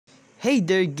Hey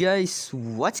there guys,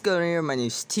 what's going on here? My name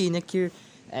is Tina here,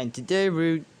 and today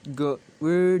we're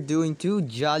doing 2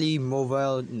 Jolly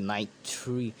Mobile Night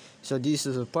 3. So this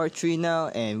is a part 3 now,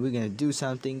 and we're gonna do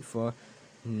something for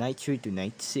night 3 to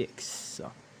night 6.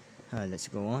 So let's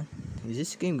go on. Is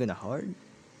this game gonna hard?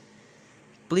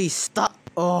 Please stop!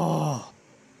 Oh,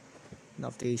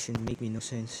 notification make me no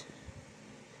sense.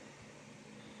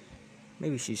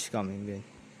 Maybe she's coming then.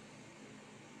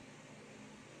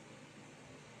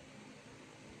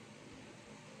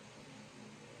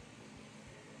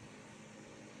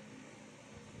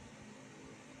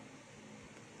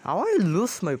 How I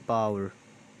lose my power?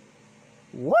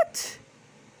 What?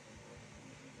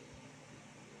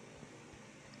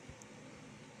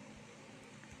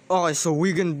 Okay, so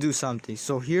we're gonna do something.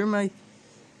 So this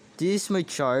is my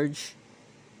charge.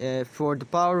 For the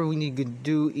power we need to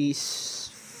do is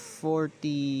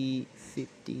 50%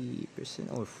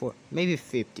 or maybe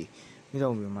 50. We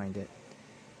don't remind that.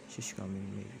 She's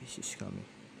coming. Maybe she's coming.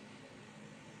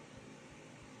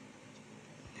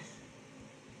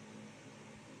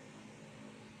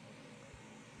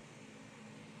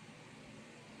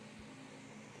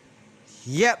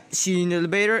 Yep, she's in the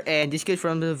elevator, and this guy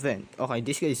from the vent. Okay,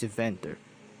 this guy is a venter.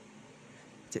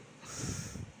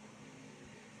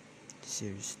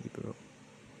 Seriously, bro.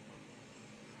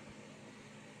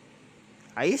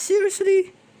 Are you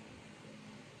seriously?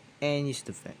 And he's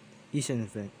the vent. He's in the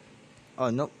vent.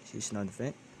 Oh no, she's not the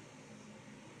vent.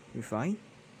 You're fine?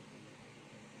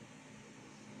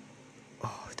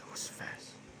 Oh, that was fast.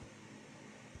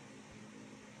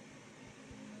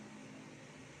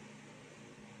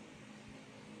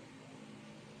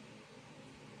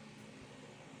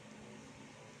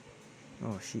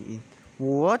 Oh, she in.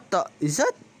 What the? Is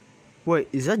that? Wait,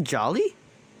 is that Jolly?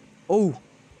 Oh,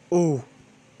 oh,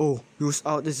 oh, he was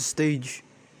out this stage.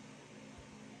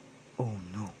 Oh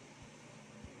no.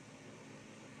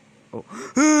 Oh.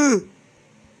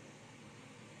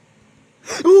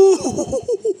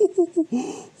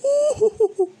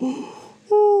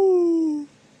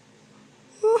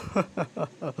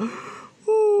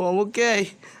 Oh, I'm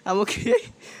okay. I'm okay.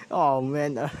 Oh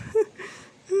man.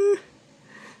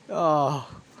 Oh,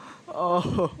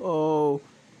 oh.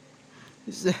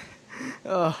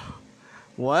 Oh.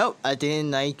 Well, I think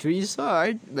night 3 is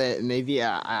hard, but maybe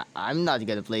I'm not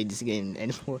gonna play this game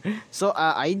anymore. So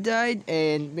I died,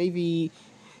 and maybe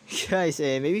guys,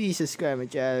 maybe subscribe my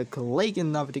channel, click the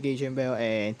notification bell,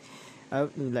 and I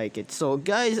would like it. So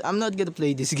guys, I'm not gonna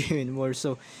play this game anymore.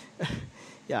 So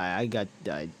yeah, I got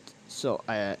died. So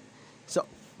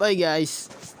bye guys.